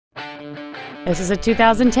This is a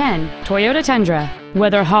 2010 Toyota Tundra.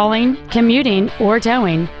 Whether hauling, commuting, or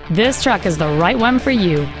towing, this truck is the right one for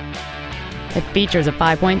you. It features a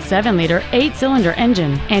 5.7-liter 8-cylinder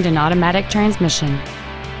engine and an automatic transmission.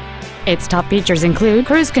 Its top features include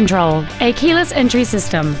cruise control, a keyless entry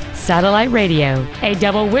system, satellite radio, a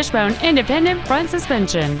double wishbone independent front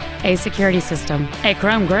suspension, a security system, a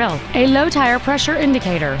chrome grille, a low tire pressure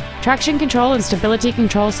indicator, traction control and stability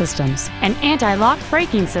control systems, an anti-lock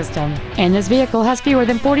braking system, and this vehicle has fewer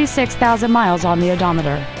than 46,000 miles on the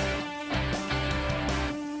odometer.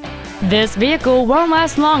 This vehicle won't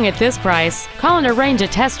last long at this price. Call and arrange a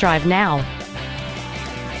test drive now.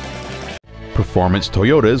 Performance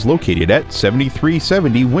Toyota is located at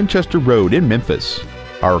 7370 Winchester Road in Memphis.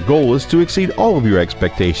 Our goal is to exceed all of your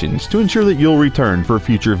expectations to ensure that you'll return for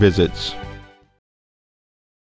future visits.